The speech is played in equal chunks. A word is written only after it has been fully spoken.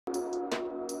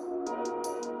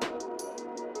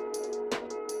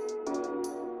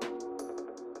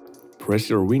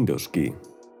Press your Windows key.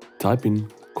 Type in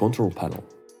Control Panel.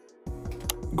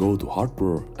 Go to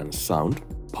Hardware and Sound,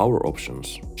 Power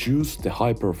Options. Choose the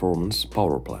High Performance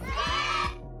Power Plan.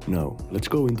 Now, let's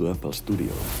go into FL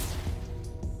Studio.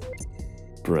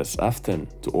 Press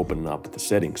F10 to open up the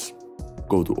settings.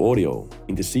 Go to Audio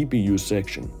in the CPU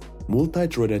section.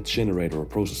 Multi-threaded generator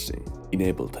processing.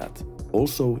 Enable that.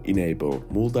 Also enable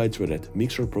multi-threaded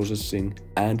mixer processing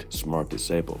and Smart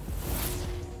Disable.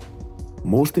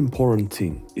 Most important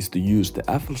thing is to use the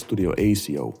FL Studio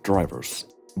ASIO drivers.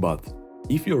 But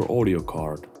if your audio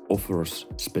card offers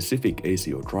specific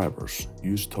ASIO drivers,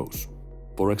 use those.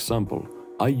 For example,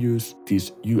 I use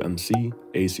these UMC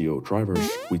ASIO drivers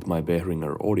with my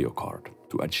Behringer audio card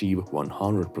to achieve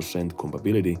 100%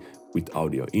 compatibility with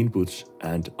audio inputs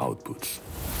and outputs.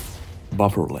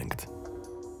 Buffer length.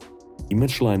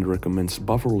 ImageLine recommends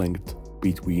buffer length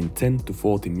between 10 to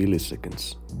 40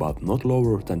 milliseconds, but not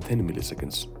lower than 10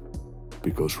 milliseconds,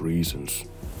 because reasons.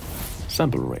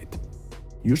 Sample rate.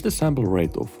 Use the sample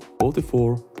rate of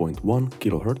 44.1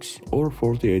 kHz or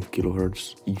 48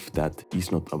 kHz if that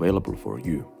is not available for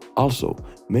you. Also,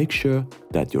 make sure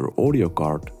that your audio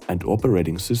card and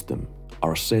operating system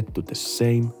are set to the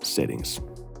same settings.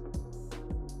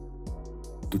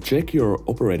 To check your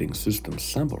operating system's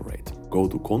sample rate, go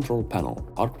to Control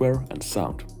Panel, Hardware and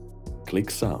Sound. Click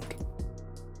Sound.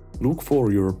 Look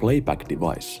for your playback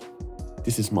device.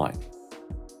 This is mine.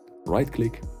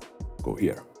 Right-click, go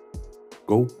here.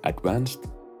 Go Advanced.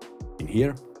 In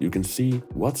here, you can see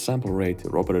what sample rate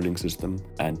your operating system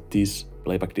and this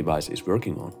playback device is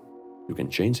working on. You can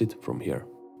change it from here.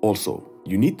 Also,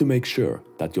 you need to make sure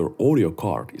that your audio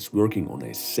card is working on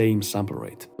a same sample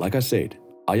rate. Like I said,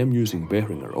 I am using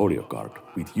Behringer audio card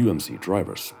with UMC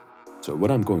drivers. So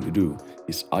what I'm going to do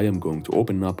is I am going to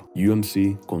open up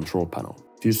UMC Control Panel.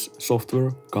 This software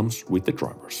comes with the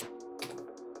drivers.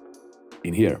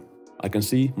 In here, I can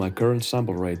see my current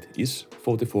sample rate is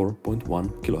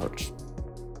 44.1 kHz.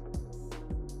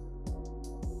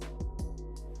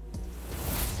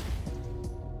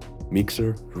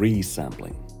 Mixer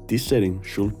Resampling. This setting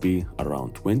should be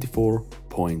around 24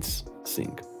 points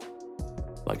sync,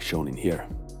 like shown in here.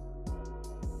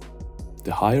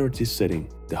 The higher this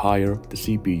setting, the higher the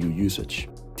CPU usage.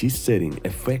 This setting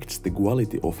affects the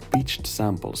quality of pitched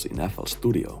samples in FL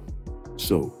Studio.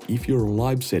 So, if your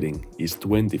live setting is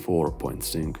 24 point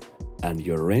sync and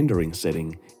your rendering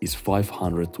setting is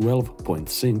 512 point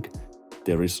sync,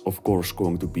 there is of course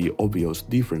going to be obvious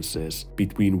differences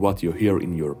between what you hear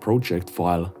in your project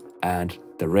file and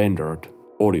the rendered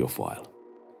audio file.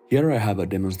 Here I have a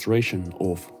demonstration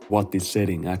of what this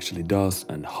setting actually does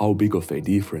and how big of a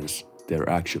difference there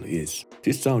actually is.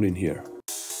 This sound in here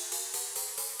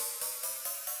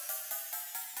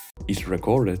is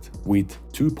recorded with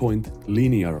 2-point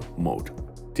linear mode.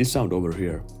 This sound over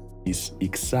here is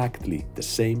exactly the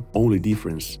same, only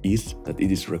difference is that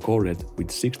it is recorded with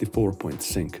 64-point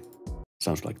sync.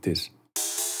 Sounds like this.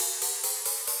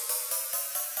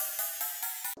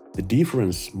 The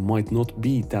difference might not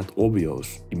be that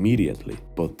obvious immediately,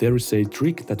 but there is a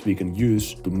trick that we can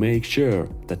use to make sure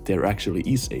that there actually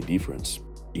is a difference.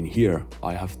 In here,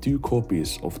 I have two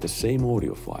copies of the same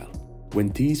audio file. When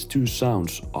these two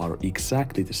sounds are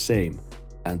exactly the same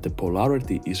and the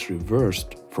polarity is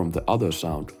reversed from the other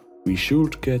sound, we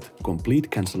should get complete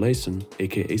cancellation,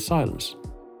 aka silence.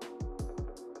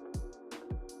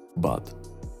 But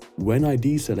when I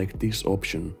deselect this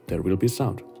option, there will be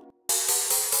sound.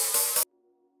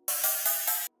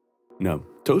 Now,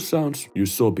 those sounds you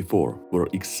saw before were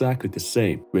exactly the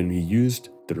same. When we used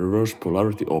the reverse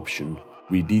polarity option,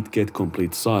 we did get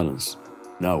complete silence.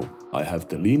 Now I have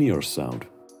the linear sound,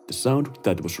 the sound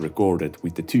that was recorded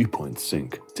with the 2-point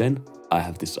sync. Then I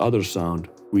have this other sound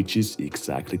which is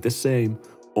exactly the same,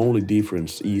 only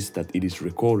difference is that it is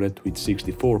recorded with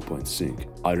 64-point sync.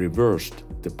 I reversed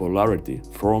the polarity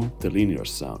from the linear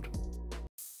sound.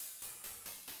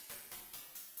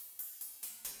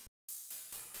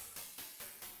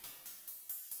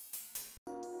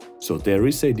 So there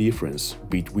is a difference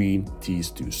between these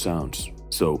two sounds.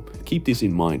 So keep this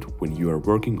in mind when you are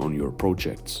working on your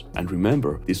projects. And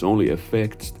remember, this only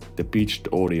affects the pitched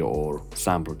audio or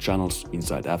sample channels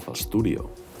inside FL Studio.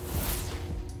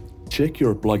 Check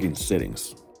your plugin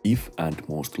settings, if and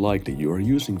most likely you are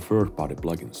using third-party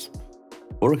plugins.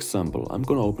 For example, I'm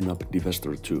gonna open up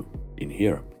Divester 2. In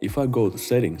here, if I go to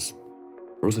Settings,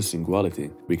 Processing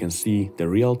Quality, we can see the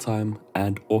real-time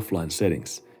and offline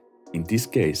settings. In this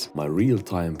case, my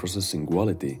real-time processing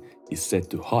quality is set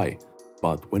to high,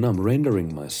 but when I'm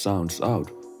rendering my sounds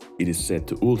out, it is set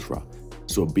to ultra.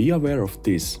 So be aware of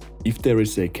this. If there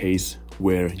is a case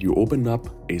where you open up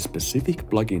a specific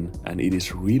plugin and it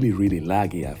is really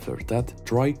laggy after that,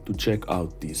 try to check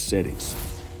out these settings.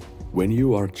 When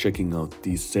you are checking out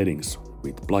these settings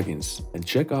with plugins, and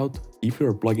check out if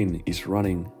your plugin is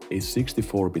running a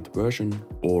 64-bit version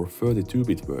or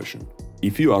 32-bit version.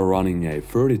 If you are running a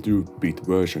 32-bit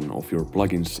version of your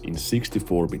plugins in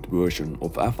 64-bit version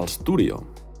of FL Studio,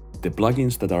 the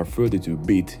plugins that are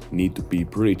 32-bit need to be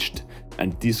bridged,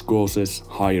 and this causes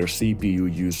higher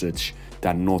CPU usage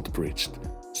than not bridged.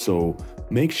 So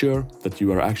make sure that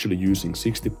you are actually using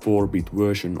 64-bit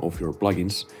version of your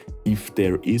plugins if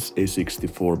there is a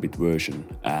 64-bit version,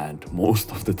 and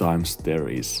most of the times there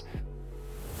is.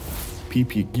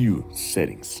 PPQ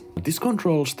settings. This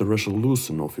controls the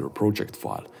resolution of your project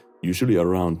file. Usually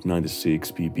around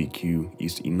 96 PPQ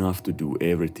is enough to do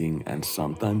everything, and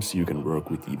sometimes you can work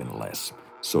with even less.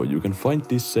 So you can find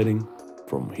this setting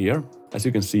from here. As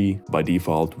you can see, by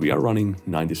default we are running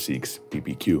 96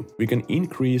 PPQ. We can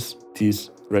increase this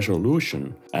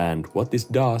resolution, and what this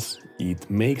does, it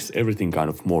makes everything kind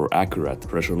of more accurate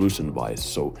resolution wise.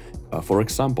 So for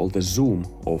example, the zoom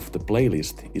of the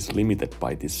playlist is limited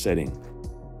by this setting.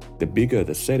 The bigger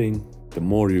the setting, the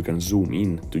more you can zoom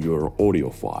in to your audio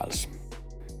files.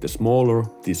 The smaller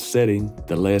this setting,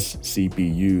 the less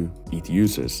CPU it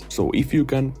uses. So if you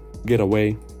can get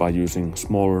away by using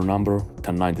smaller number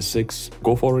than 96,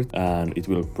 go for it and it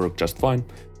will work just fine.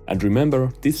 And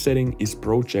remember, this setting is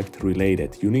project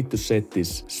related. You need to set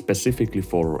this specifically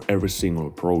for every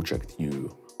single project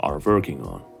you are working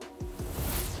on.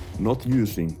 Not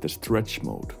using the stretch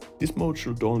mode. This mode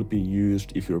should only be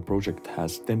used if your project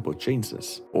has tempo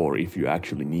changes or if you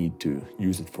actually need to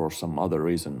use it for some other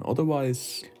reason.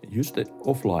 Otherwise, use the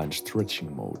offline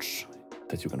stretching modes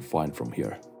that you can find from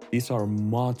here. These are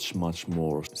much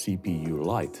more CPU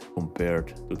light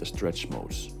compared to the stretch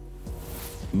modes.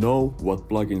 Know what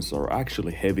plugins are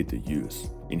actually heavy to use.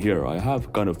 In here I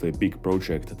have kind of a big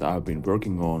project that I have been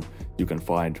working on. You can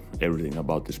find everything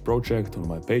about this project on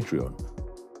my Patreon.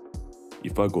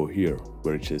 If I go here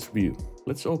where it says view,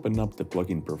 let's open up the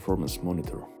plugin performance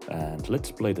monitor and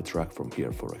let's play the track from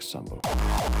here, for example.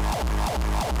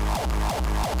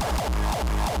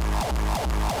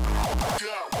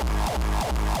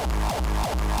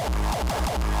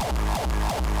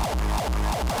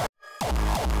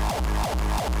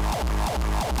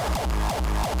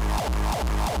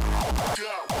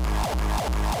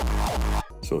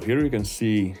 So here you can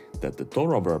see that the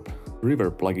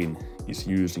Reverb plugin is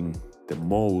using the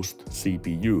most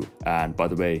CPU, and by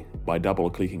the way, by double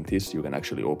clicking this you can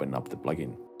actually open up the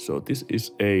plugin. So this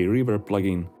is a reverb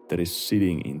plugin that is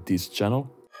sitting in this channel.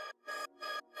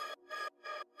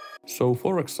 So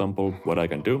for example, what I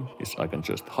can do is I can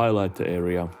just highlight the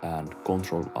area and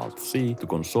Ctrl-Alt-C to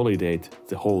consolidate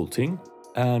the whole thing,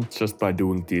 and just by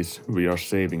doing this we are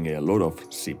saving a lot of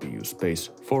CPU space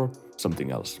for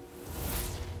something else.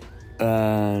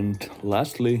 And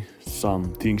lastly,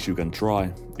 some things you can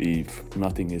try if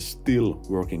nothing is still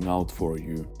working out for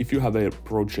you. If you have a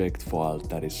project file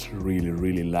that is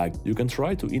really lagged, you can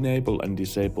try to enable and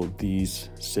disable these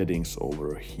settings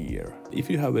over here. If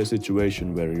you have a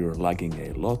situation where you're lagging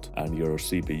a lot and your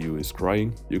CPU is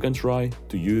crying, you can try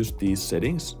to use these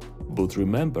settings. But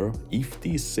remember, if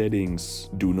these settings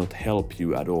do not help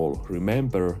you at all,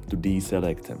 remember to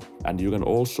deselect them. And you can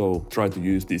also try to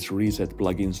use these reset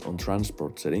plugins on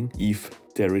transport setting if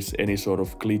there is any sort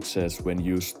of glitches when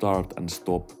you start and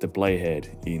stop the playhead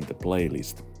in the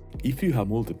playlist. If you have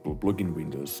multiple plugin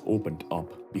windows opened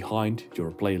up behind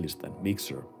your playlist and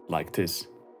mixer, like this,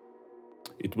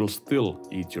 it will still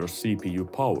eat your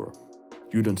CPU power.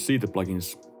 You don't see the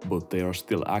plugins, but they are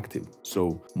still active.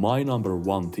 So my number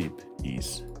one tip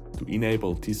is to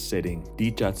enable this setting,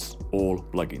 detach all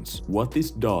plugins. What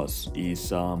this does is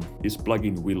this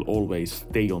plugin will always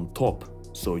stay on top,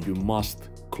 so you must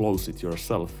close it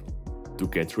yourself to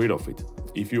get rid of it.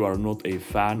 If you are not a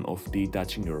fan of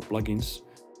detaching your plugins,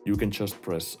 you can just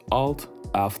press Alt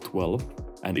F12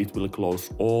 and it will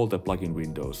close all the plugin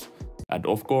windows. And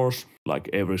of course, like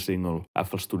every single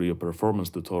FL Studio performance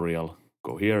tutorial,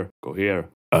 go here,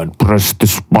 and press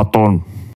this button.